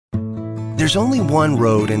There's only one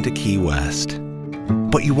road into Key West,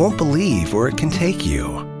 but you won't believe where it can take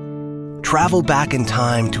you. Travel back in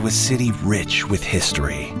time to a city rich with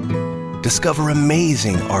history. Discover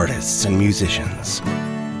amazing artists and musicians.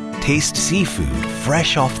 Taste seafood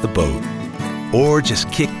fresh off the boat. Or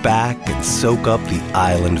just kick back and soak up the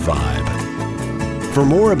island vibe. For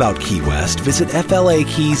more about Key West, visit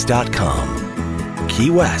flakeys.com. Key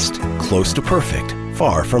West, close to perfect,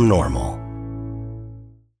 far from normal.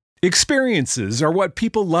 Experiences are what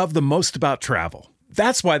people love the most about travel.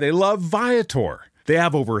 That's why they love Viator. They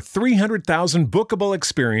have over 300,000 bookable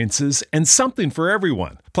experiences and something for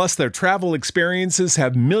everyone. Plus, their travel experiences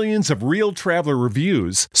have millions of real traveler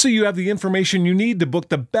reviews, so you have the information you need to book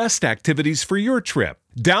the best activities for your trip.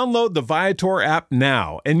 Download the Viator app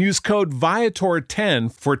now and use code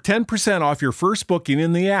Viator10 for 10% off your first booking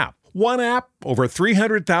in the app. One app, over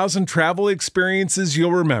 300,000 travel experiences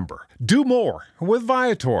you'll remember. Do more with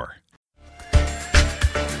Viator.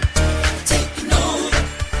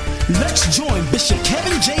 Let's join Bishop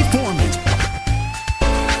Kevin J. Foreman.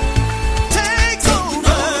 Take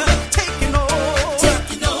over, taking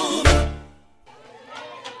over.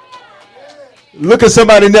 Look at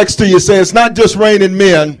somebody next to you. Say, it's not just raining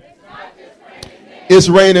men, it's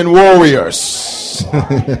raining warriors.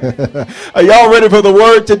 Are y'all ready for the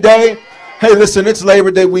word today? Hey, listen, it's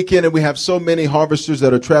Labor Day weekend, and we have so many harvesters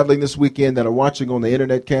that are traveling this weekend that are watching on the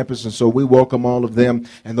internet campus, and so we welcome all of them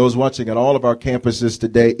and those watching at all of our campuses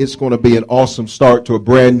today. It's going to be an awesome start to a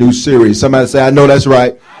brand new series. Somebody say, I know that's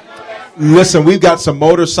right. Listen, we've got some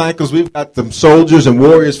motorcycles. We've got some soldiers and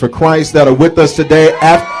warriors for Christ that are with us today.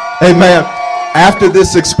 Amen. After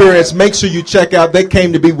this experience, make sure you check out. They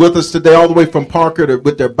came to be with us today all the way from Parker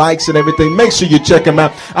with their bikes and everything. Make sure you check them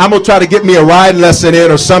out. I'm going to try to get me a riding lesson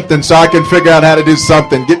in or something so I can figure out how to do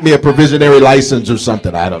something. Get me a provisionary license or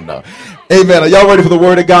something. I don't know. Amen. Are y'all ready for the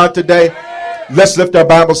word of God today? Let's lift our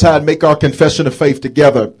Bibles high and make our confession of faith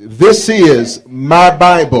together. This is my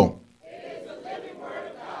Bible.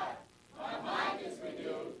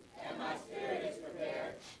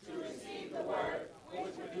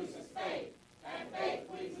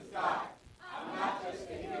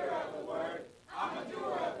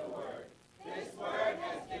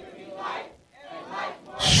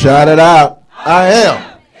 Shout it out. I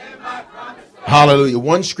am. Hallelujah.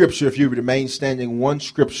 One scripture, if you would remain standing. One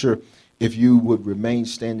scripture, if you would remain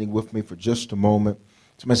standing with me for just a moment.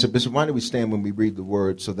 Somebody said, Bishop, why do we stand when we read the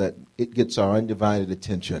word so that it gets our undivided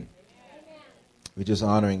attention? We're just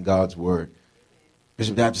honoring God's word.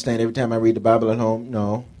 Bishop, do I have to stand every time I read the Bible at home?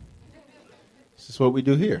 No. This is what we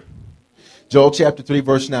do here. Joel chapter 3,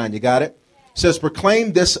 verse 9. You got it? It says,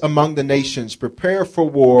 proclaim this among the nations, prepare for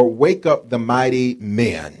war, wake up the mighty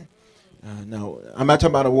men. No, I'm not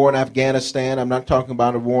talking about a war in Afghanistan. I'm not talking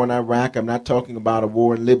about a war in Iraq. I'm not talking about a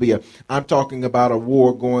war in Libya. I'm talking about a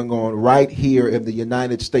war going on right here in the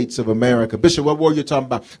United States of America. Bishop, what war are you talking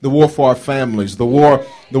about? The war for our families, the war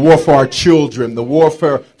for our children, the war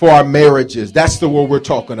for our marriages. That's the war we're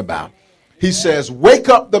talking about. He says, wake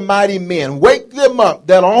up the mighty men, wake them up,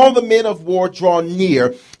 that all the men of war draw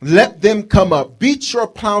near. Let them come up. Beat your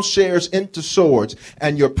plowshares into swords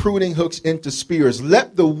and your pruning hooks into spears.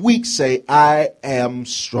 Let the weak say, I am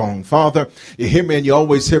strong. Father, you hear me and you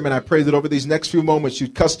always hear me. And I pray that over these next few moments, you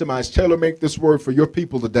customize, tailor-make this word for your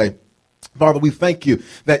people today. Father, we thank you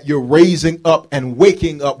that you're raising up and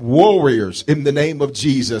waking up warriors in the name of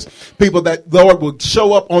Jesus. People that, Lord, will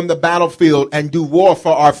show up on the battlefield and do war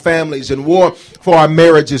for our families and war for our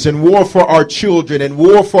marriages and war for our children and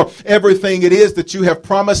war for everything it is that you have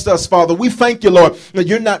promised us, Father. We thank you, Lord, that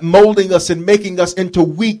you're not molding us and making us into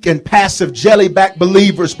weak and passive jelly-back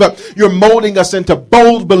believers, but you're molding us into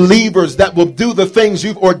bold believers that will do the things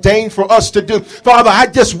you've ordained for us to do. Father, I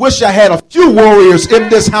just wish I had a few warriors in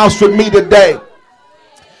this house with me today.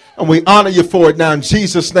 And we honor you for it now in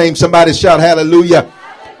Jesus' name. Somebody shout hallelujah.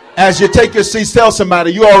 As you take your seats, tell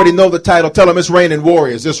somebody, you already know the title. Tell them it's Raining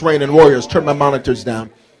Warriors. It's Raining Warriors. Turn my monitors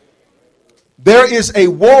down. There is a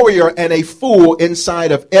warrior and a fool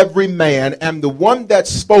inside of every man, and the one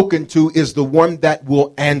that's spoken to is the one that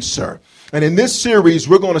will answer. And in this series,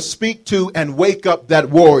 we're going to speak to and wake up that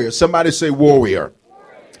warrior. Somebody say warrior.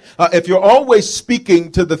 If you're always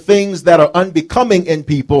speaking to the things that are unbecoming in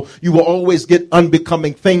people, you will always get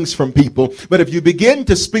unbecoming things from people. But if you begin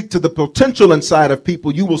to speak to the potential inside of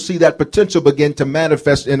people, you will see that potential begin to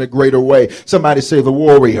manifest in a greater way. Somebody say the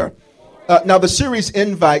warrior. Now, the series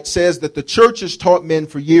Invite says that the church has taught men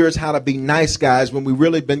for years how to be nice guys when we've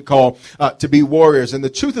really been called to be warriors. And the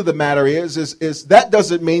truth of the matter is that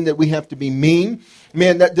doesn't mean that we have to be mean.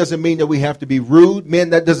 Men, that doesn't mean that we have to be rude. Men,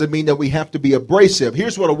 that doesn't mean that we have to be abrasive.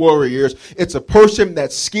 Here's what a warrior is. It's a person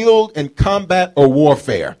that's skilled in combat or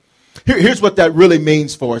warfare. Here's what that really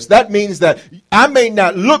means for us. That means that I may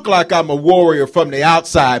not look like I'm a warrior from the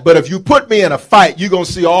outside, but if you put me in a fight, you're going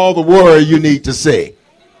to see all the warrior you need to see.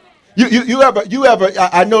 You ever,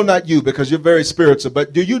 I know not you because you're very spiritual,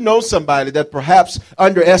 but do you know somebody that perhaps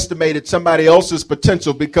underestimated somebody else's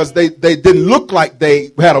potential because they didn't look like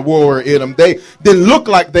they had a warrior in them? They didn't look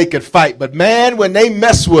like they could fight, but man, when they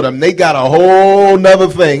mess with them, they got a whole nother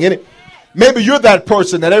thing in it. Maybe you're that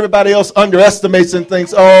person that everybody else underestimates and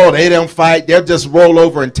thinks, oh, they don't fight. They'll just roll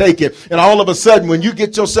over and take it. And all of a sudden, when you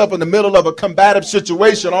get yourself in the middle of a combative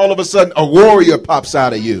situation, all of a sudden a warrior pops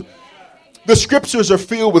out of you. The scriptures are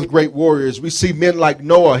filled with great warriors. We see men like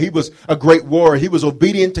Noah. He was a great warrior. He was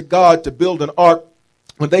obedient to God to build an ark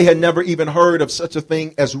when they had never even heard of such a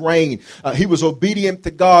thing as rain. He was obedient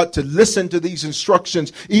to God to listen to these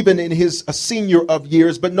instructions, even in his senior of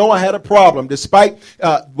years. But Noah had a problem. Despite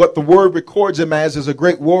what the word records him as a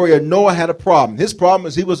great warrior, Noah had a problem. His problem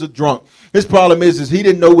is he was a drunk. His problem is he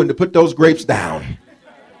didn't know when to put those grapes down.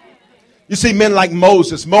 You see men like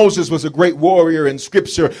Moses. Moses was a great warrior in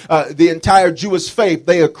Scripture. The entire Jewish faith,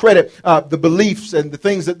 they accredit the beliefs and the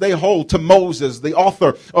things that they hold to Moses, the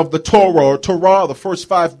author of the Torah, the first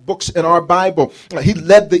 5 books in our Bible. He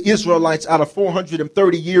led the Israelites out of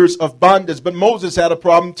 430 years of bondage. But Moses had a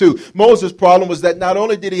problem too. Moses' problem was that not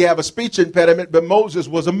only did he have a speech impediment, but Moses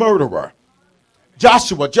was a murderer.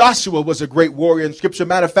 Joshua was a great warrior in Scripture.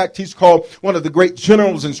 Matter of fact, he's called one of the great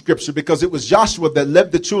generals in Scripture because it was Joshua that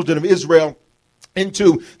led the children of Israel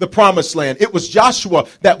into the promised land. It was Joshua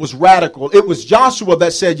that was radical. It was Joshua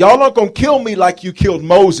that said, y'all aren't going to kill me like you killed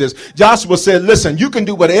Moses. Joshua said, listen, you can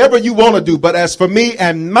do whatever you want to do, but as for me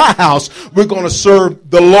and my house, we're going to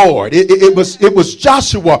serve the Lord. It was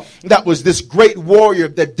Joshua that was this great warrior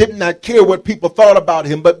that did not care what people thought about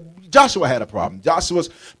him, but Joshua had a problem. Joshua's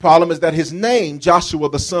problem is that his name, Joshua,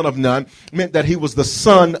 the son of Nun, meant that he was the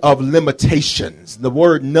son of limitations. The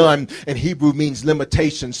word Nun in Hebrew means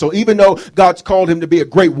limitation. So even though God's called him to be a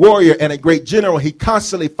great warrior and a great general, he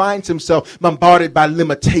constantly finds himself bombarded by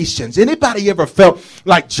limitations. Anybody ever felt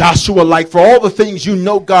like Joshua, like for all the things you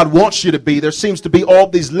know God wants you to be, there seems to be all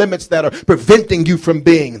these limits that are preventing you from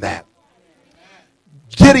being that?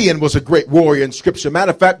 Gideon was a great warrior in Scripture.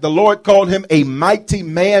 Matter of fact, the Lord called him a mighty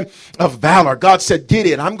man of valor. God said,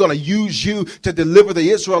 Gideon, I'm going to use you to deliver the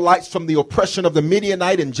Israelites from the oppression of the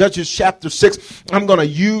Midianite in Judges chapter 6. I'm going to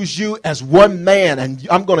use you as one man, and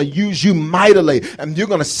I'm going to use you mightily, and you're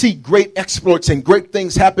going to see great exploits and great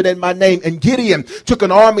things happen in my name. And Gideon took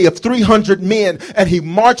an army of 300 men, and he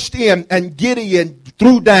marched in, and Gideon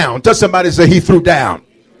threw down. Tell somebody, say he threw down.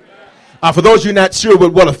 For those of you not sure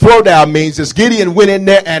what a throwdown means, is Gideon went in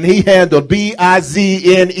there and he handled business.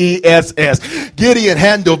 Gideon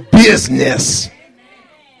handled business.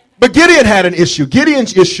 But Gideon had an issue.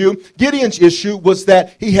 Gideon's issue was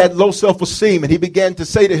that he had low self-esteem, and he began to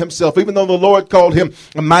say to himself, even though the Lord called him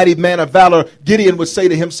a mighty man of valor, Gideon would say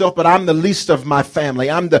to himself, but I'm the least of my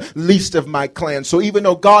family. I'm the least of my clan. So even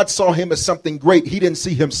though God saw him as something great, he didn't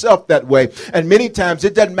see himself that way. And many times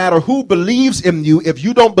it doesn't matter who believes in you. If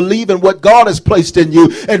you don't believe in what God has placed in you,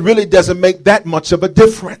 it really doesn't make that much of a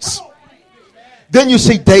difference. Then you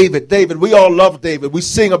see David. We all love David. We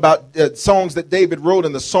sing about songs that David wrote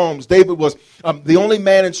in the Psalms. David was the only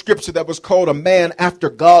man in Scripture that was called a man after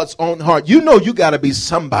God's own heart. You know you got to be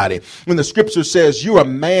somebody when the Scripture says you're a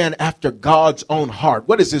man after God's own heart.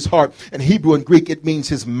 What is his heart? In Hebrew and Greek, it means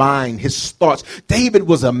his mind, his thoughts. David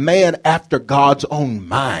was a man after God's own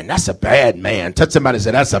mind. That's a bad man. Touch somebody and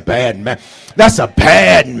say, that's a bad man. That's a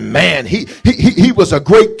bad man. He was a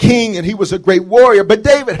great king and he was a great warrior, but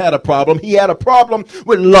David had a problem. He had a problem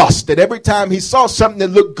with lust, that every time he saw something that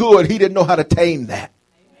looked good, he didn't know how to tame that.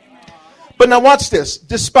 But now watch this.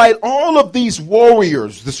 Despite all of these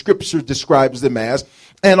warriors, the Scripture describes them as,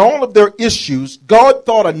 and all of their issues, God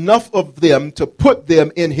thought enough of them to put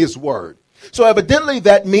them in his word. So evidently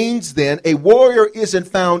that means then a warrior isn't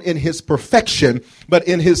found in his perfection, but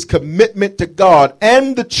in his commitment to God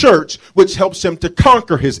and the church, which helps him to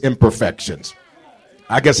conquer his imperfections.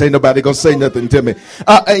 I guess ain't nobody going to say nothing to me.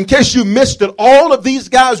 In case you missed it, all of these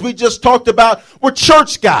guys we just talked about were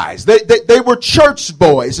church guys. They were church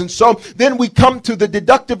boys. And so then we come to the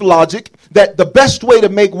deductive logic that the best way to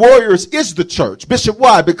make warriors is the church. Bishop,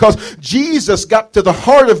 why? Because Jesus got to the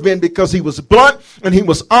heart of men because he was blunt and he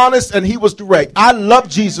was honest and he was direct. I love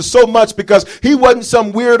Jesus so much because he wasn't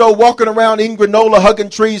some weirdo walking around eating granola, hugging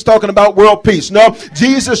trees, talking about world peace. No,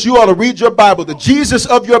 Jesus, you ought to read your Bible. The Jesus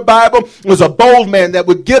of your Bible was a bold man that that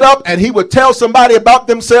would get up and he would tell somebody about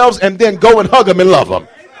themselves and then go and hug them and love them.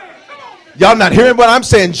 Y'all not hearing what I'm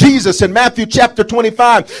saying? Jesus in Matthew chapter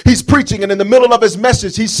 25, he's preaching, and in the middle of his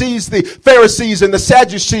message, he sees the Pharisees and the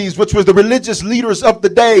Sadducees, which were the religious leaders of the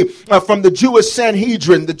day from the Jewish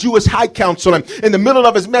Sanhedrin, the Jewish high council. And in the middle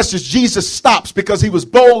of his message, Jesus stops because he was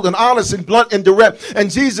bold and honest and blunt and direct. And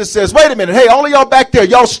Jesus says, wait a minute. Hey, all of y'all back there,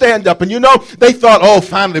 y'all stand up. And you know, they thought, oh,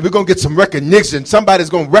 finally, we're going to get some recognition. Somebody's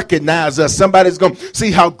going to recognize us. Somebody's going to see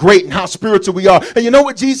how great and how spiritual we are. And you know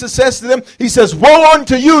what Jesus says to them? He says, woe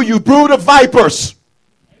unto you, you brood of vipers.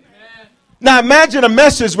 Amen. Now imagine a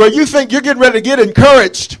message where you think you're getting ready to get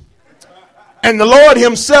encouraged, and the Lord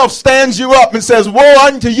himself stands you up and says, woe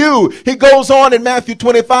unto you. He goes on in Matthew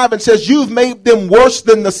 25 and says, you've made them worse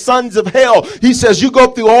than the sons of hell. He says, you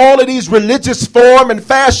go through all of these religious form and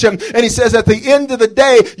fashion, and he says at the end of the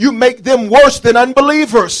day, you make them worse than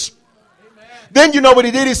unbelievers. Amen. Then you know what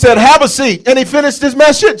he did? He said, have a seat, and he finished his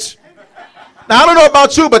message. Now, I don't know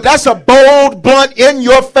about you, but that's a bold, blunt,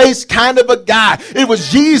 in-your-face kind of a guy. It was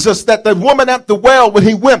Jesus that the woman at the well, when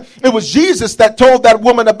he went, it was Jesus that told that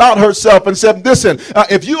woman about herself and said, listen,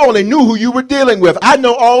 if you only knew who you were dealing with, I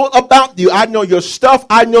know all about you. I know your stuff.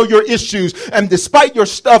 I know your issues. And despite your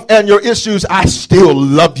stuff and your issues, I still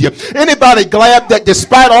love you. Anybody glad that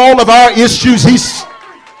despite all of our issues,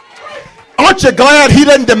 aren't you glad he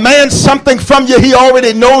doesn't demand something from you he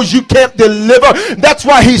already knows you can't deliver? That's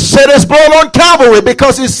why he shed his blood on Calvary,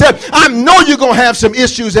 because he said, I know you're going to have some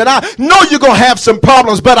issues and I know you're going to have some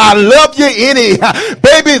problems, but I love you anyhow.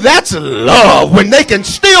 Baby, that's love, when they can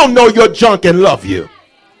still know your junk and love you.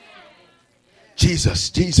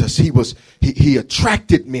 Jesus, he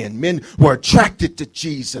attracted men. Men were attracted to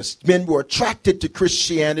Jesus. Men were attracted to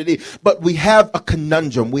Christianity. But we have a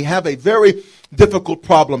conundrum. We have a very difficult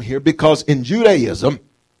problem here, because in Judaism,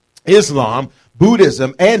 Islam,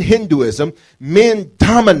 Buddhism, and Hinduism, men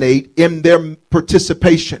dominate in their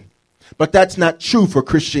participation. But that's not true for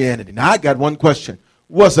Christianity. Now, I got one question.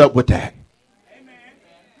 What's up with that?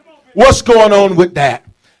 What's going on with that?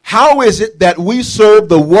 How is it that we serve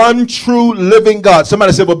the one true living God?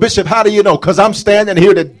 Somebody said, well, Bishop, how do you know? Because I'm standing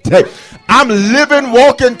here today. I'm living,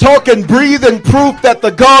 walking, talking, breathing proof that the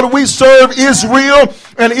God we serve is real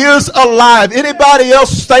and is alive. Anybody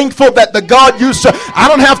else thankful that the God you serve? I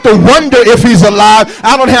don't have to wonder if he's alive.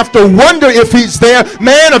 I don't have to wonder if he's there.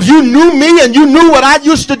 Man, if you knew me and you knew what I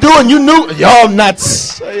used to do and you knew, y'all not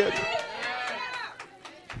saying.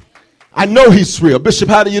 I know he's real. Bishop,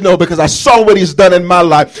 how do you know? Because I saw what he's done in my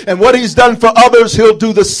life. And what he's done for others, he'll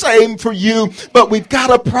do the same for you. But we've got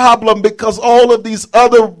a problem, because all of these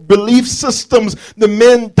other belief systems, the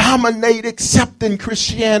men dominate except in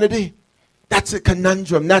Christianity. That's a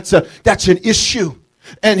conundrum. That's an issue.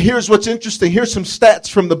 And here's what's interesting. Here's some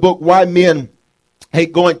stats from the book, Why Men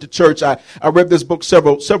Hate Going to Church. I read this book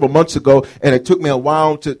several months ago, and it took me a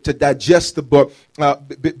while to digest the book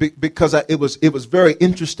because it was very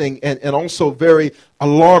interesting and also very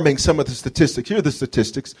alarming, some of the statistics. Here are the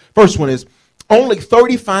statistics. First one is only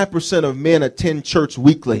 35% of men attend church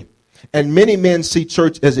weekly, and many men see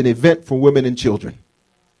church as an event for women and children.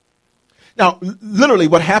 Now, literally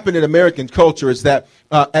what happened in American culture is that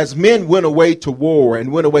as men went away to war and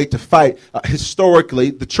went away to fight,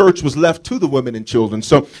 historically, the church was left to the women and children.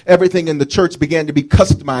 So everything in the church began to be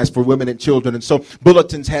customized for women and children. And so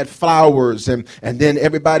bulletins had flowers, and then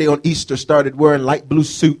everybody on Easter started wearing light blue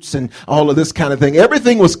suits and all of this kind of thing.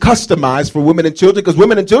 Everything was customized for women and children, because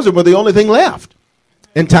women and children were the only thing left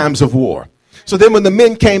in times of war. So then when the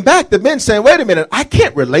men came back, the men saying, wait a minute, I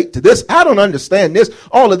can't relate to this. I don't understand this.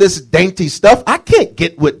 All of this dainty stuff. I can't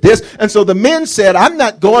get with this. And so the men said, I'm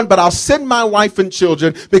not going, but I'll send my wife and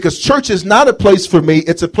children, because church is not a place for me.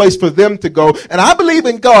 It's a place for them to go. And I believe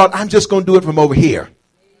in God. I'm just going to do it from over here.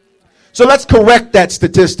 So let's correct that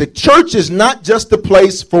statistic. Church is not just a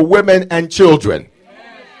place for women and children.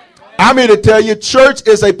 I'm here to tell you, church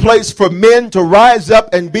is a place for men to rise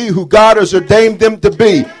up and be who God has ordained them to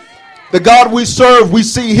be. The God we serve, we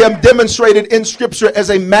see him demonstrated in Scripture as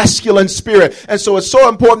a masculine spirit. And so it's so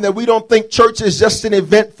important that we don't think church is just an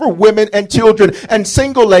event for women and children. And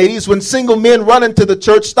single ladies, when single men run into the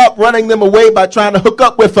church, stop running them away by trying to hook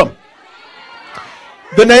up with them.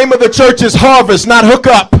 The name of the church is Harvest, not Hook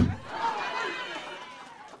Up.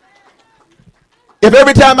 If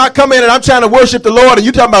every time I come in and I'm trying to worship the Lord and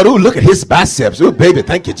you talking about, ooh, look at his biceps. Ooh, baby,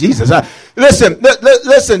 thank you, Jesus. Listen,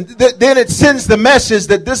 then it sends the message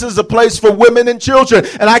that this is a place for women and children.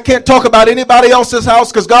 And I can't talk about anybody else's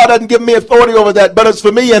house, because God doesn't give me authority over that. But it's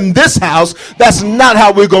for me in this house. That's not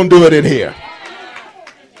how we're going to do it in here.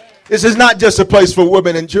 This is not just a place for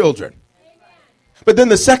women and children. But then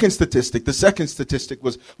the second statistic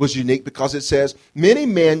was unique because it says many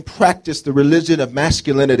men practice the religion of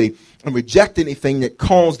masculinity and reject anything that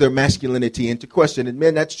calls their masculinity into question. And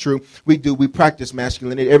men, that's true. We practice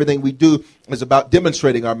masculinity. Everything we do is about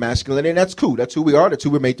demonstrating our masculinity, and that's cool. That's who we are. That's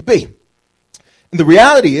who we're made to be. And the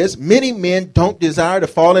reality is many men don't desire to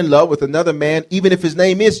fall in love with another man, even if his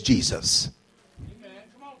name is Jesus.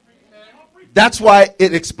 That's why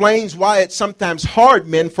it explains why it's sometimes hard,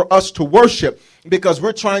 men, for us to worship, because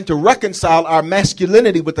we're trying to reconcile our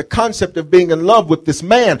masculinity with the concept of being in love with this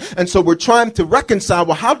man. And so we're trying to reconcile,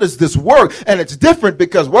 well, how does this work? And it's different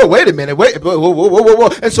because, whoa, wait a minute, whoa.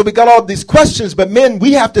 And so we got all these questions, but men,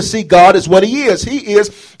 we have to see God as what he is. He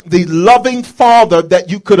is the loving father that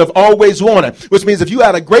you could have always wanted, which means if you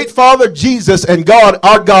had a great father, Jesus, and God,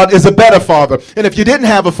 our God is a better father. And if you didn't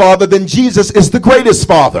have a father, then Jesus is the greatest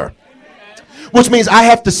father. Which means I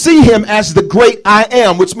have to see him as the great I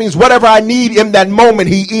am, which means whatever I need in that moment,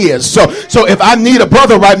 he is. So if I need a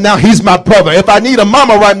brother right now, he's my brother. If I need a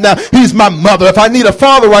mama right now, he's my mother. If I need a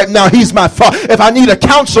father right now, he's my father. If I need a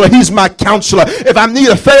counselor, he's my counselor. If I need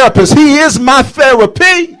a therapist, he is my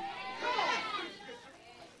therapy.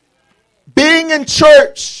 Being in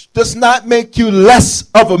church does not make you less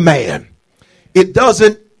of a man. It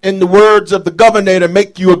doesn't, in the words of the governor,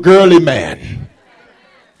 make you a girly man.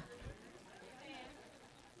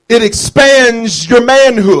 It expands your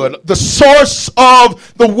manhood. The source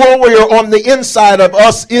of the warrior on the inside of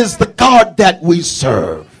us is the God that we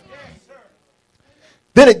serve.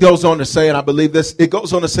 Then it goes on to say, and I believe this, it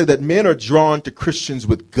goes on to say that men are drawn to Christians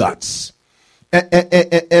with guts.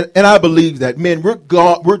 And I believe that, men,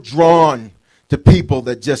 we're drawn to people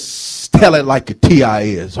that just tell it like a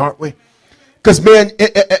TI is, aren't we? Because, man,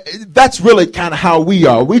 that's really kind of how we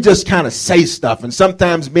are. We just kind of say stuff. And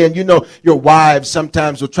sometimes, man, you know, your wives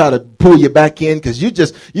sometimes will try to pull you back in because you're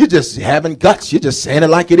just having guts. You're just saying it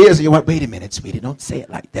like it is. And you're like, wait a minute, sweetie, don't say it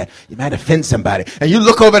like that. You might offend somebody. And you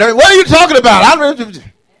look over there, what are you talking about?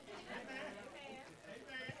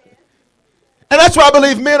 And that's why I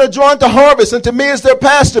believe men are drawn to Harvest and to me as their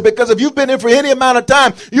pastor, because if you've been in for any amount of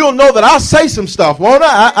time, you'll know that I'll say some stuff, won't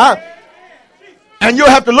I? And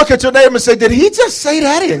you'll have to look at your neighbor and say, did he just say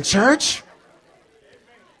that in church?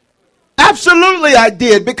 Absolutely I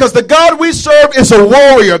did, because the God we serve is a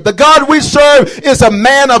warrior. The God we serve is a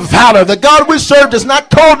man of valor. The God we serve does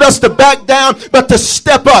not call us to back down, but to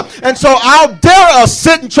step up. And so how dare us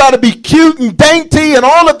sit and try to be cute and dainty and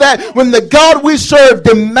all of that when the God we serve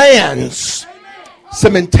demands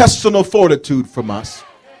some intestinal fortitude from us.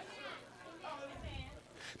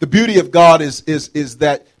 The beauty of God is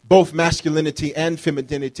that both masculinity and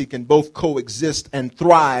femininity can both coexist and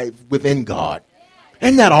thrive within God.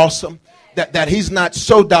 Isn't that awesome? That he's not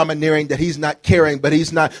so domineering that he's not caring, but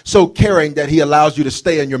he's not so caring that he allows you to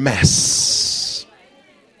stay in your mess.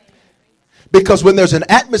 Because when there's an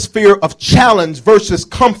atmosphere of challenge versus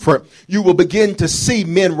comfort, you will begin to see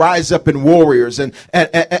men rise up in warriors. And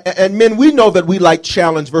men, we know that we like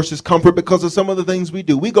challenge versus comfort because of some of the things we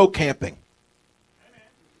do. We go camping.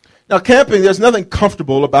 Now, camping, there's nothing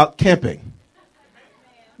comfortable about camping.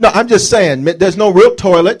 No, I'm just saying, there's no real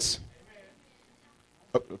toilets.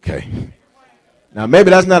 Okay. Now,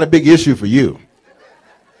 maybe that's not a big issue for you.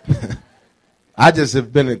 I just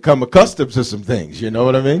have become accustomed to some things, you know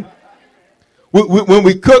what I mean? When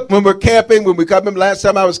we cook, when we're camping, when we come in, last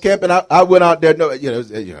time I was camping, I went out there,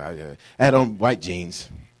 I had on white jeans.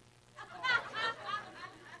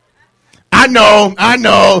 I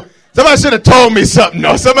know. Somebody should have told me something.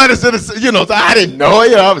 No, somebody should have, I didn't know.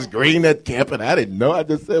 I was green at camping. I didn't know. I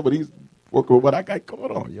just said, well, he's working with what I got going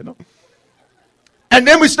on, And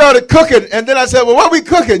then we started cooking. And then I said, well, what are we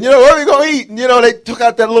cooking? What are we going to eat? And, they took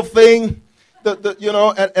out that little thing,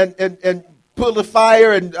 and put the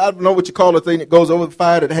fire. And I don't know what you call the thing that goes over the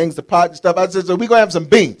fire that hangs the pot and stuff. I said, so we're going to have some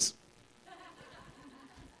beans.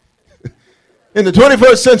 In the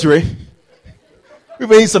 21st century, we're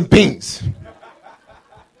going to eat some beans.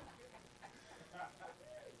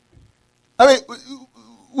 I mean,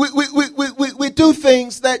 we do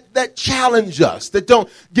things that challenge us, that don't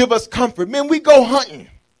give us comfort. Man, we go hunting.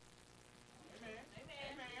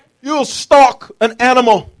 You'll stalk an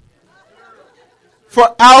animal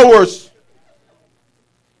for hours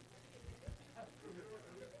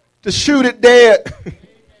to shoot it dead.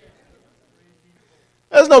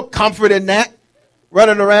 There's no comfort in that.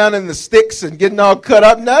 Running around in the sticks and getting all cut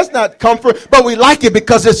up. No, that's not comfort, but we like it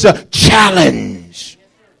because it's a challenge.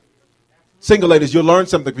 Single ladies, you'll learn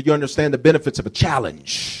something if you understand the benefits of a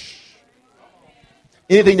challenge.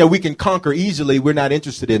 Anything that we can conquer easily, we're not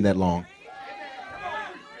interested in that long.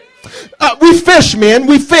 We fish, men.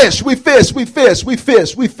 We fish. We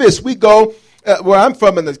go Where I'm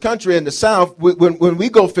from in the country in the South, when we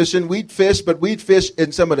go fishing, we'd fish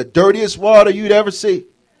in some of the dirtiest water you'd ever see.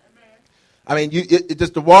 I mean, it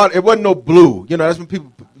just the water. It wasn't no blue. You know, that's when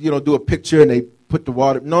people do a picture and they put the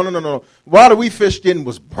water. No. Water we fished in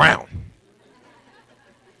was brown.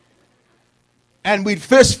 And we'd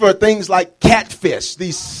fish for things like catfish,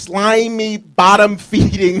 these slimy,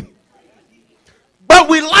 bottom-feeding. But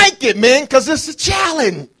we like it, man, because it's a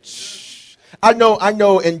challenge. I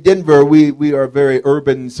know in Denver, we are a very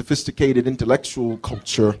urban, sophisticated, intellectual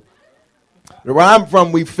culture. Where I'm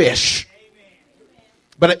from, we fish.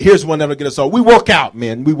 But here's one that'll get us all. We work out,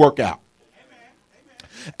 man. We work out.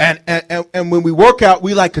 And when we work out,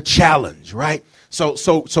 we like a challenge, right? So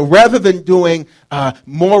rather than doing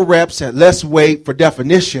more reps at less weight for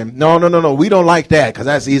definition, no, we don't like that because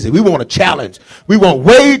that's easy. We want a challenge. We want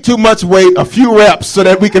way too much weight, a few reps so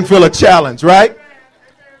that we can feel a challenge, right?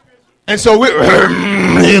 And so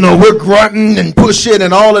we're grunting and pushing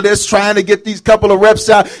and all of this, trying to get these couple of reps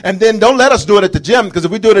out. And then don't let us do it at the gym, because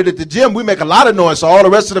if we do it at the gym, we make a lot of noise. So all the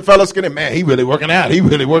rest of the fellas can, man, he really working out. He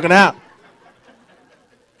really working out.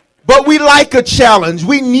 But we like a challenge.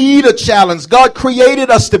 We need a challenge. God created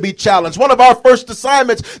us to be challenged. One of our first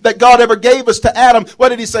assignments that God ever gave us to Adam, what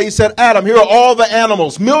did he say? He said, Adam, here are all the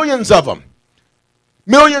animals, millions of them.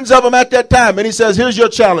 Millions of them at that time. And he says, here's your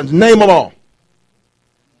challenge. Name them all.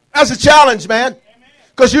 That's a challenge, man.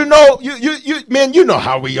 Because you know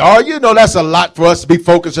how we are. You know that's a lot for us to be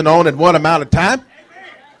focusing on in one amount of time.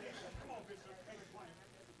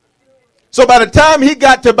 So by the time he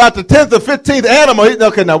got to about the 10th or 15th animal,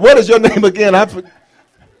 okay, now what is your name again?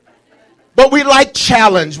 But we like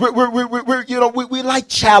challenge. We like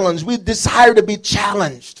challenge. We desire to be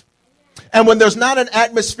challenged. And when there's not an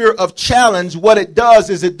atmosphere of challenge, what it does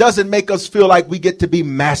is it doesn't make us feel like we get to be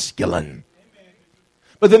masculine.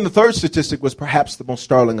 But then the third statistic was perhaps the most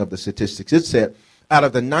startling of the statistics. It said, out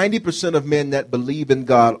of the 90% of men that believe in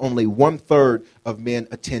God, only 1/3 of men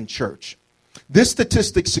attend church. This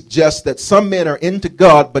statistic suggests that some men are into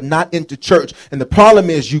God but not into church. And the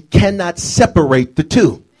problem is you cannot separate the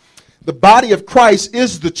two. The body of Christ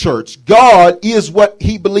is the church. God is what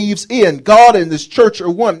he believes in. God and his church are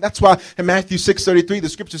one. That's why in Matthew 6:33, the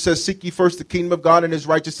scripture says, seek ye first the kingdom of God and his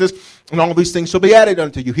righteousness, and all these things shall be added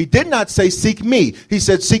unto you. He did not say seek me. He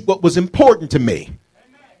said seek what was important to me.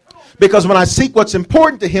 Because when I seek what's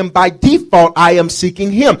important to him, by default, I am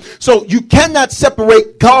seeking him. So you cannot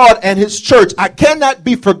separate God and his church. I cannot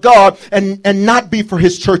be for God and not be for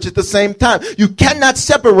his church at the same time. You cannot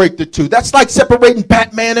separate the two. That's like separating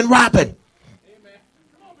Batman and Robin.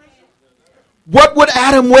 What would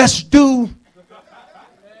Adam West do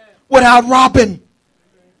without Robin?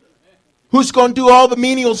 Who's going to do all the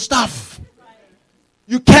menial stuff?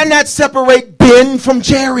 You cannot separate Ben from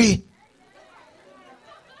Jerry.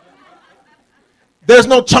 There's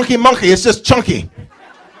no chunky monkey. It's just chunky.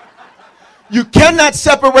 You cannot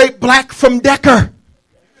separate Black from Decker.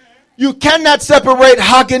 You cannot separate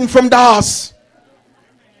Hagen from Doss.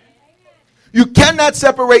 You cannot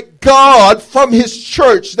separate God from his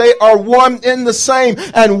church. They are one in the same.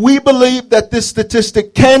 And we believe that this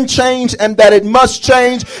statistic can change and that it must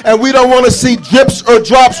change. And we don't want to see drips or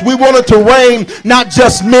drops. We want it to reign, not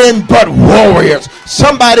just men, but warriors.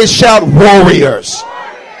 Somebody shout warriors.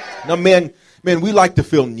 Now, men, we like to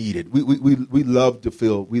feel needed. We love to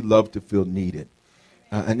feel needed.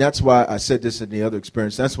 And that's why I said this in the other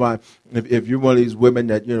experience. That's why if you're one of these women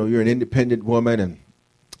that, you're an independent woman and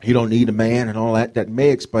you don't need a man and all that, that may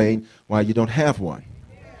explain why you don't have one.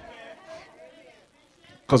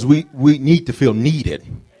 Because we need to feel needed.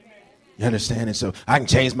 You understand? And so I can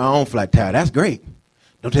change my own flat tire. That's great.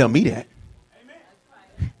 Don't tell me that.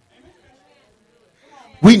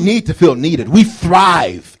 We need to feel needed. We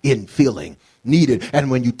thrive in feeling needed.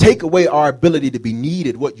 And when you take away our ability to be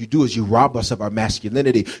needed, what you do is you rob us of our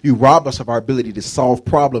masculinity. You rob us of our ability to solve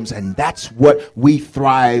problems. And that's what we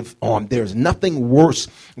thrive on. There's nothing worse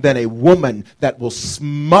than a woman that will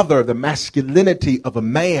smother the masculinity of a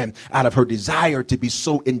man out of her desire to be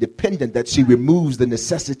so independent that she removes the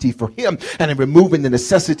necessity for him. And in removing the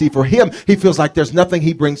necessity for him, he feels like there's nothing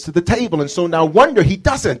he brings to the table. And so no wonder he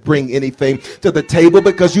doesn't bring anything to the table,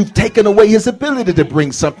 because you've taken away his ability to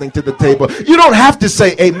bring something to the table. You don't have to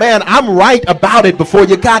say, amen, I'm right about it before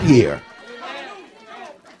you got here.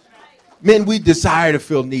 Men, we desire to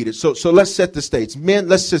feel needed. So let's set the stage. Men,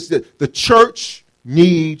 the church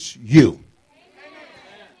needs you.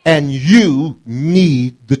 And you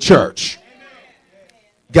need the church.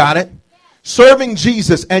 Got it? Serving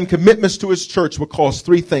Jesus and commitments to his church will cost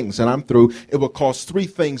three things, and I'm through. It will cost three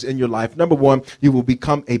things in your life. Number one, you will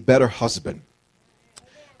become a better husband.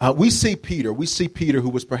 We see Peter, who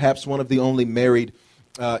was perhaps one of the only married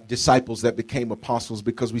disciples that became apostles,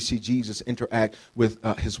 because we see Jesus interact with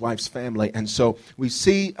his wife's family. And so we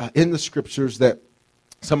see in the scriptures that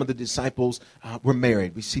some of the disciples were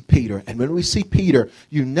married. We see Peter. And when we see Peter,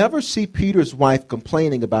 you never see Peter's wife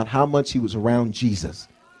complaining about how much he was around Jesus.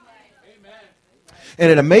 And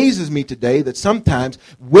it amazes me today that sometimes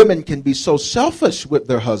women can be so selfish with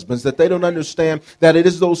their husbands that they don't understand that it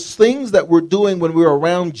is those things that we're doing when we're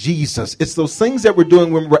around Jesus. It's those things that we're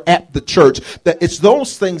doing when we're at the church. That it's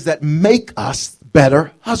those things that make us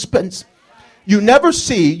better husbands. You never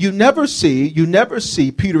see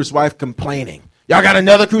Peter's wife complaining. Y'all got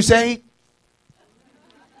another crusade?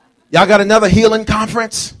 Y'all got another healing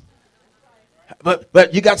conference?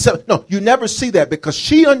 But you got some. No, you never see that, because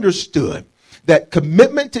she understood that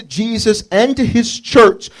commitment to Jesus and to his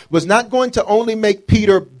church was not going to only make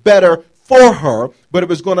Peter better for her, but it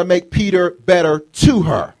was going to make Peter better to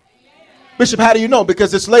her. Bishop, how do you know?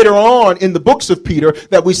 Because it's later on in the books of Peter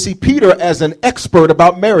that we see Peter as an expert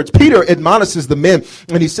about marriage. Peter admonishes the men,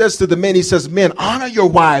 and he says to the men, men, honor your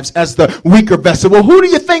wives as the weaker vessel. Well, who do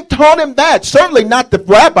you think taught him that? Certainly not the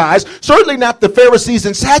rabbis, certainly not the Pharisees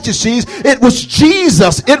and Sadducees. It was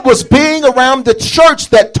Jesus. It was being around the church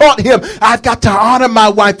that taught him, I've got to honor my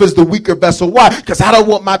wife as the weaker vessel. Why? Because I don't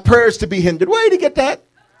want my prayers to be hindered. Where did he get that?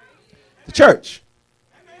 The church.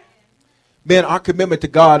 Man, our commitment to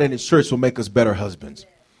God and his church will make us better husbands.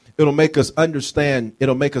 It'll make us understand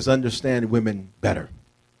women better.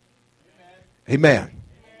 Amen.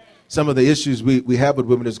 Some of the issues we have with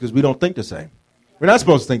women is because we don't think the same. We're not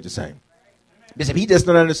supposed to think the same. Bishop, he just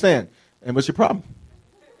don't understand. And what's your problem?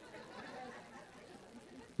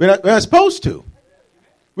 We're not supposed to.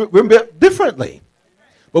 We're built differently.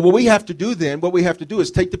 But what we have to do is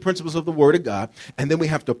take the principles of the Word of God, and then we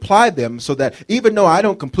have to apply them so that even though I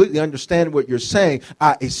don't completely understand what you're saying,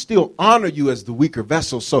 I still honor you as the weaker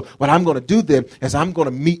vessel. So what I'm going to do then is I'm going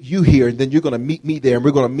to meet you here, and then you're going to meet me there, and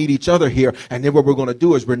we're going to meet each other here. And then what we're going to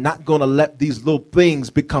do is we're not going to let these little things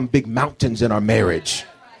become big mountains in our marriage.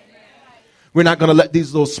 We're not going to let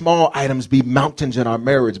these little small items be mountains in our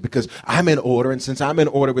marriage, because I'm in order. And since I'm in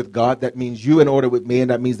order with God, that means you're in order with me.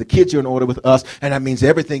 And that means the kids are in order with us. And that means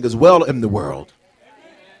everything is well in the world.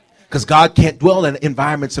 Because God can't dwell in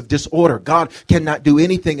environments of disorder. God cannot do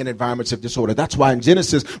anything in environments of disorder. That's why in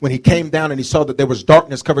Genesis, when he came down and he saw that there was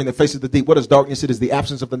darkness covering the face of the deep. What is darkness? It is the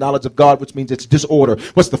absence of the knowledge of God, which means it's disorder.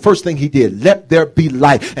 What's the first thing he did? Let there be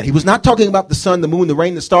light. And he was not talking about the sun, the moon, the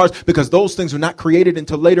rain, the stars, because those things were not created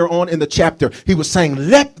until later on in the chapter. He was saying,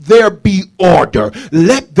 let there be order.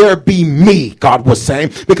 Let there be me, God was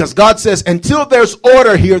saying. Because God says, until there's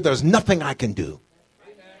order here, there's nothing I can do.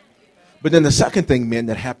 But then the second thing, men,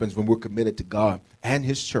 that happens when we're committed to God and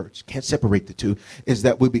his church, can't separate the two, is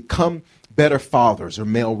that we become better fathers or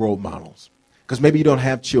male role models. Because maybe you don't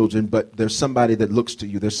have children, but there's somebody that looks to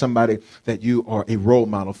you. There's somebody that you are a role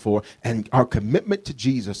model for. And our commitment to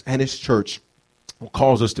Jesus and his church will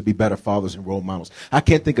cause us to be better fathers and role models. I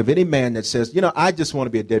can't think of any man that says, I just want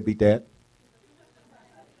to be a deadbeat dad.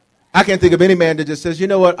 I can't think of any man that just says,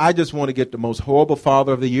 I just want to get the most horrible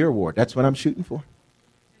father of the year award. That's what I'm shooting for.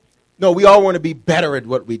 No, we all want to be better at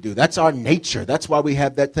what we do. That's our nature. That's why we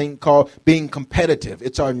have that thing called being competitive.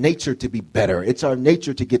 It's our nature to be better. It's our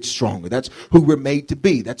nature to get stronger. That's who we're made to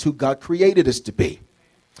be. That's who God created us to be.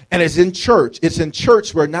 And it's in church. It's in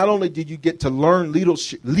church where not only do you get to learn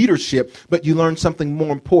leadership, but you learn something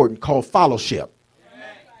more important called fellowship.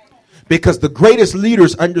 Because the greatest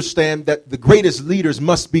leaders understand that the greatest leaders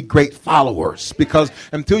must be great followers. Because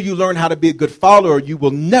until you learn how to be a good follower, you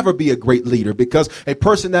will never be a great leader. Because a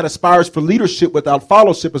person that aspires for leadership without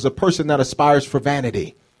fellowship is a person that aspires for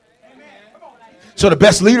vanity. So the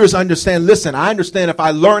best leaders understand, listen, I understand if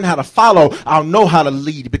I learn how to follow, I'll know how to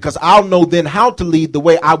lead. Because I'll know then how to lead the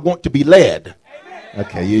way I want to be led.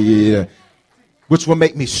 Okay, yeah. Which will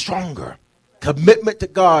make me stronger. Commitment to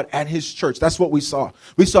God and his church. That's what we saw.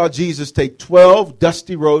 We saw Jesus take 12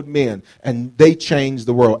 dusty road men, and they changed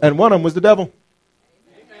the world. And one of them was the devil.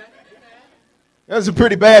 That's some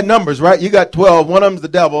pretty bad numbers, right? You got 12. One of them's the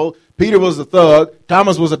devil. Peter was a thug.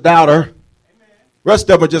 Thomas was a doubter.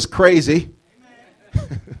 Rest of them are just crazy.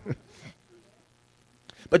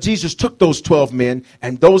 But Jesus took those 12 men,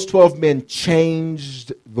 and those 12 men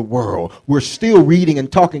changed the world. We're still reading and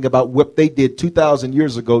talking about what they did 2,000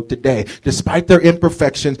 years ago today, despite their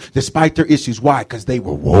imperfections, despite their issues. Why? Because they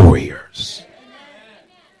were warriors.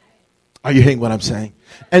 Are you hearing what I'm saying?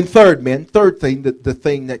 And third thing, the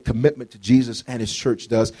thing that commitment to Jesus and his church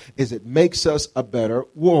does is it makes us a better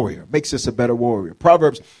warrior. Makes us a better warrior.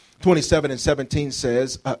 Proverbs 27 and 17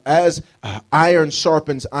 says, as iron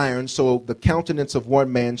sharpens iron, so the countenance of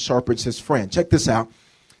one man sharpens his friend. Check this out.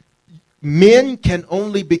 Men can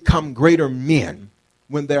only become greater men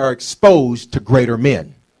when they are exposed to greater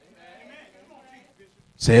men.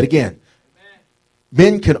 Say it again.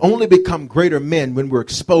 Men can only become greater men when we're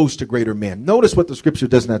exposed to greater men. Notice what the scripture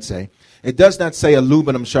does not say. It does not say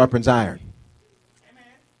aluminum sharpens iron.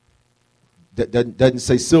 Doesn't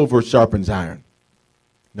say silver sharpens iron.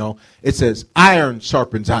 No, it says iron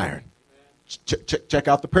sharpens iron. Check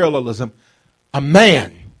out the parallelism. A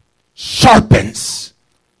man sharpens.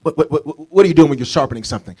 What are you doing when you're sharpening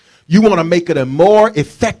something? You want to make it a more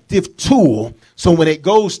effective tool so when it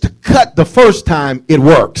goes to cut the first time, it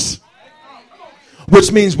works.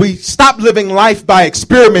 Which means we stop living life by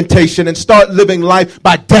experimentation and start living life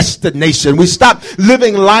by destination. We stop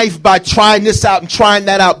living life by trying this out and trying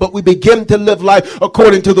that out, but we begin to live life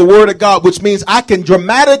according to the Word of God, which means I can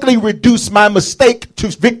dramatically reduce my mistake to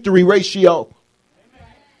victory ratio.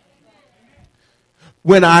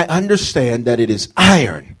 When I understand that it is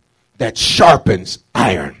iron that sharpens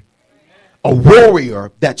iron. A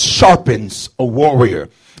warrior that sharpens a warrior.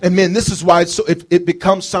 And man, this is why it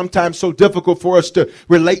becomes sometimes so difficult for us to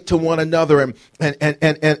relate to one another.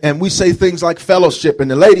 And we say things like fellowship. And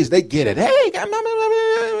the ladies, they get it. Hey.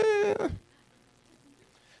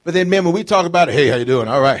 But then men, when we talk about it, hey, how you doing?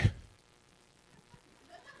 All right.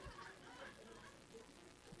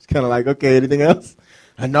 It's kind of like, okay, anything else?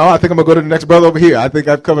 And no, I think I'm going to go to the next brother over here. I think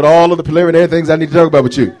I've covered all of the preliminary things I need to talk about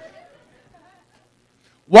with you.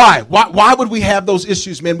 Why? Why would we have those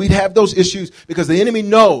issues, man? We'd have those issues because the enemy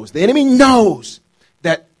knows. The enemy knows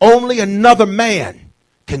that only another man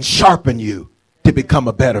can sharpen you to become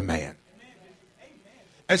a better man.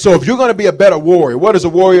 And so if you're going to be a better warrior, what does a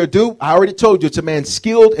warrior do? I already told you, it's a man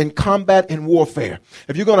skilled in combat and warfare.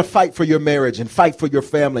 If you're going to fight for your marriage and fight for your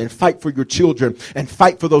family and fight for your children and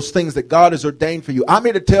fight for those things that God has ordained for you, I'm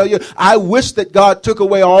here to tell you, I wish that God took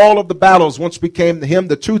away all of the battles once we came to him.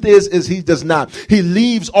 The truth is he does not. He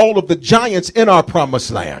leaves all of the giants in our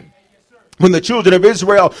promised land. When the children of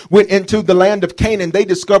Israel went into the land of Canaan, they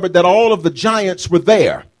discovered that all of the giants were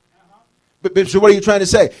there. But so what are you trying to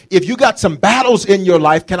say? If you got some battles in your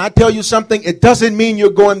life, can I tell you something? It doesn't mean you're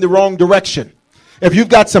going the wrong direction. If you've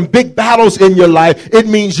got some big battles in your life, it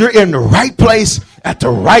means you're in the right place at the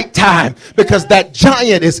right time. Because that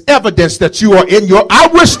giant is evidence that you are in your... I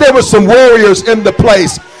wish there were some warriors in the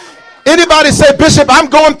place. Anybody say, Bishop, I'm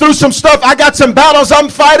going through some stuff. I got some battles I'm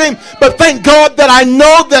fighting. But thank God that I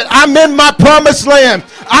know that I'm in my promised land.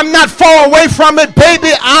 I'm not far away from it, baby.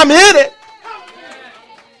 I'm in it.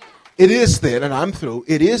 It is then, and I'm through,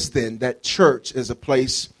 it is then that church is a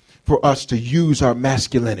place for us to use our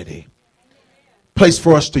masculinity. Place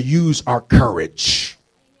for us to use our courage.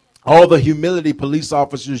 All the humility police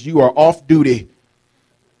officers, you are off duty.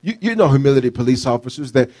 You know humility police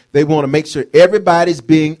officers, that they want to make sure everybody's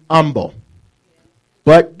being humble.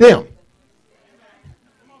 But them.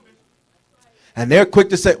 And they're quick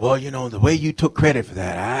to say, well, the way you took credit for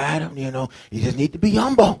that, I don't, you just need to be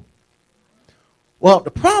humble. Well,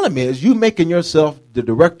 the problem is you making yourself the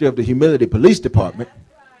director of the humility police department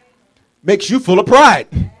makes you full of pride.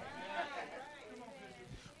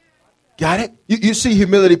 Got it? You see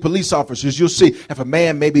humility police officers. You'll see if a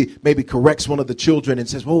man maybe corrects one of the children and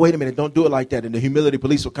says, well, wait a minute, don't do it like that. And the humility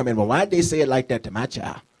police will come in. Well, why did they say it like that to my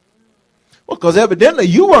child? Well, because evidently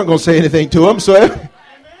you weren't going to say anything to him. So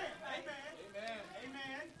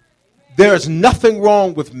there's nothing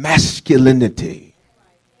wrong with masculinity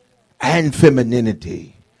and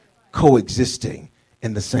femininity coexisting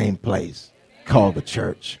in the same place called the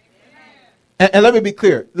church. And let me be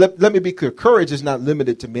clear. Let me be clear. Courage is not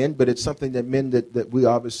limited to men, but it's something that men that we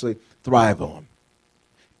obviously thrive on.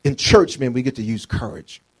 In church, men, we get to use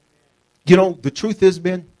courage. The truth is,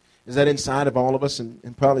 men, is that inside of all of us,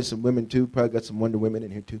 and probably some women too, probably got some Wonder Women in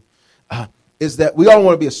here too, is that we all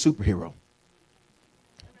want to be a superhero.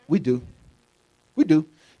 We do. We do.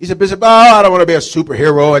 He said, Bishop, I don't want to be a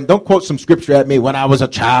superhero. And don't quote some scripture at me. When I was a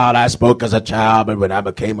child, I spoke as a child. But when I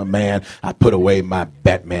became a man, I put away my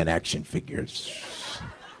Batman action figures.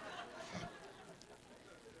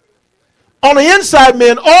 On the inside,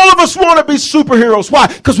 men, all of us want to be superheroes. Why?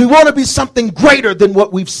 Because we want to be something greater than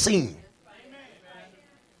what we've seen.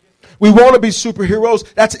 We want to be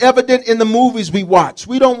superheroes. That's evident in the movies we watch.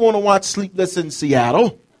 We don't want to watch Sleepless in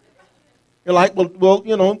Seattle. You're like,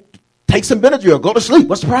 well, take some Benadryl. Go to sleep.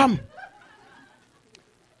 What's the problem?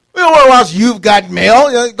 We don't want to watch You've Got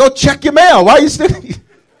Mail. Go check your mail. Why are you still...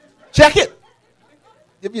 Check it.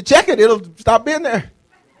 If you check it, it'll stop being there.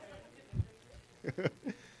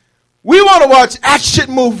 We want to watch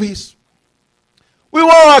action movies. We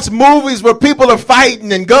want to watch movies where people are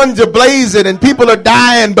fighting and guns are blazing and people are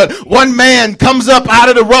dying, but one man comes up out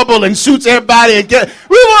of the rubble and shoots everybody. We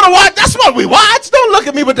want to watch. That's what we watch. Don't look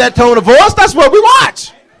at me with that tone of voice. That's what we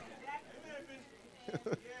watch.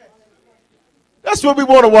 That's what we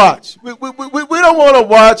want to watch. We don't want to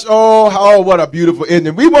watch, what a beautiful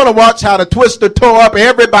ending. We want to watch how the Twister tore up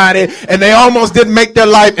everybody and they almost didn't make their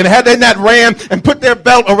life. And had they not ran and put their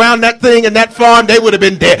belt around that thing and that farm, they would have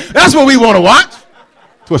been dead. That's what we want to watch.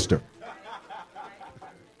 Twister.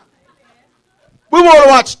 We want to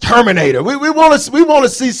watch Terminator. We want to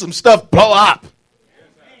see some stuff blow up.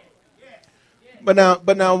 But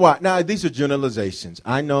now what? Now these are generalizations.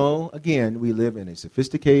 I know, again, we live in a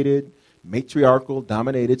sophisticated, matriarchal,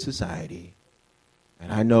 dominated society.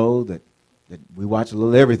 And I know that we watch a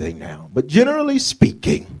little everything now. But generally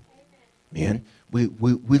speaking, man, we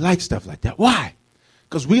like stuff like that. Why?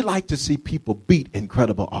 Because we like to see people beat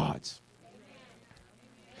incredible odds.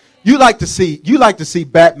 You like to see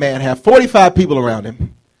Batman have 45 people around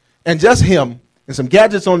him and just him and some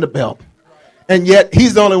gadgets on the belt. And yet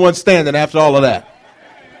he's the only one standing after all of that.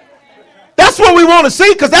 That's what we want to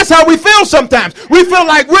see, because that's how we feel sometimes. We feel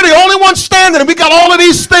like we're the only one standing and we got all of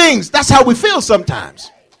these things. That's how we feel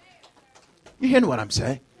sometimes. You hear what I'm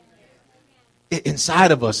saying?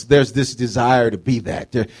 Inside of us, there's this desire to be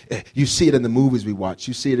that. You see it in the movies we watch.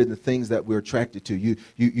 You see it in the things that we're attracted to.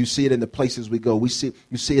 You see it in the places we go. You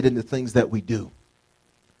see it in the things that we do.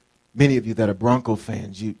 Many of you that are Bronco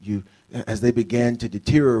fans, you as they began to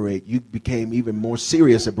deteriorate, you became even more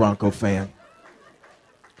serious a Bronco fan.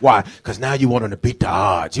 Why? Because now you want them to beat the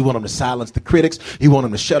odds. You want them to silence the critics. You want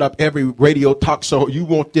them to shut up every radio talk show. You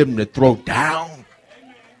want them to throw down.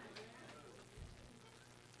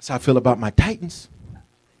 That's how I feel about my Titans.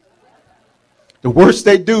 The worse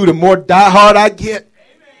they do, the more diehard I get.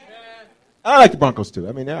 I like the Broncos too.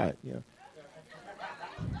 I mean, all right, yeah.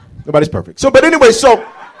 Nobody's perfect. But anyway,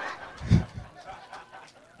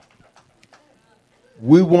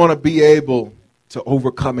 we want to be able to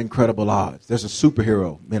overcome incredible odds. There's a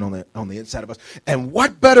superhero man on the inside of us. And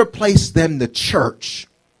what better place than the church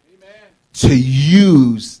to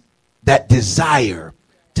use that desire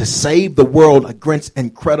to save the world against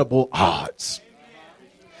incredible odds?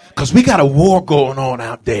 Because we got a war going on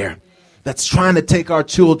out there that's trying to take our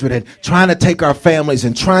children and trying to take our families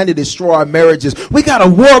and trying to destroy our marriages. We got a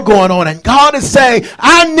war going on, and God is saying,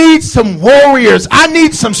 I need some warriors. I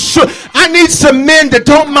need some men that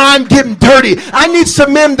don't mind getting dirty. I need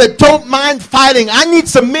some men that don't mind fighting. I need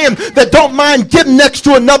some men that don't mind getting next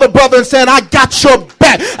to another brother and saying, I got your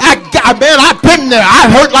back. I've been there.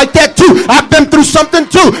 I hurt like that too. I've been through something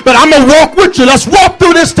too, but I'm going to walk with you. Let's walk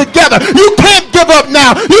through this together. You can't give up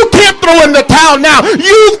now. You can't throw in the towel now.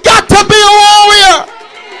 You've got to be a warrior.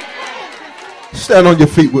 Stand on your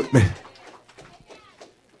feet with me.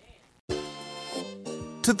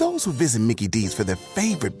 To those who visit Mickey D's for their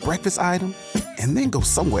favorite breakfast item and then go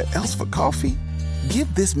somewhere else for coffee,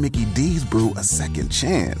 give this Mickey D's brew a second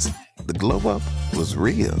chance. The glow up was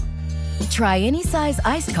real. Try any size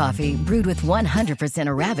iced coffee brewed with 100%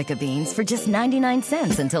 Arabica beans for just 99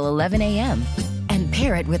 cents until 11 a.m. And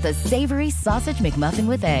pair it with a savory sausage McMuffin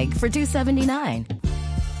with egg for $2.79.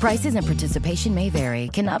 Prices and participation may vary.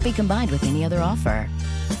 Cannot be combined with any other offer.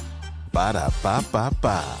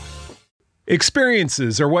 Ba-da-ba-ba-ba.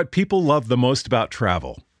 Experiences are what people love the most about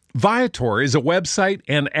travel. Viator is a website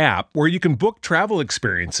and app where you can book travel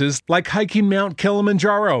experiences like hiking Mount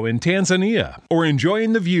Kilimanjaro in Tanzania or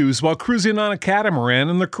enjoying the views while cruising on a catamaran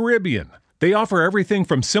in the Caribbean. They offer everything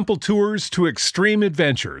from simple tours to extreme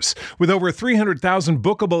adventures. With over 300,000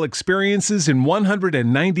 bookable experiences in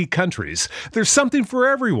 190 countries, there's something for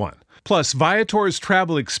everyone. Plus, Viator's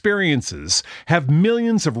travel experiences have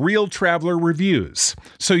millions of real traveler reviews,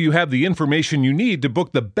 so you have the information you need to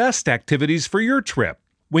book the best activities for your trip.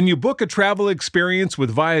 When you book a travel experience with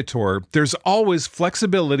Viator, there's always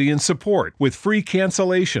flexibility and support with free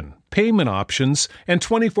cancellation, payment options, and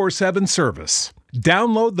 24/7 service.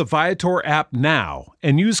 Download the Viator app now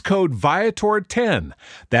and use code Viator10.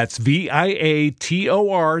 That's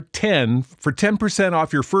Viator 10 for 10%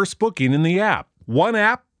 off your first booking in the app. One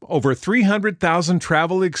app, over 300,000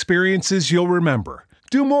 travel experiences you'll remember.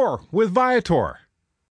 Do more with Viator.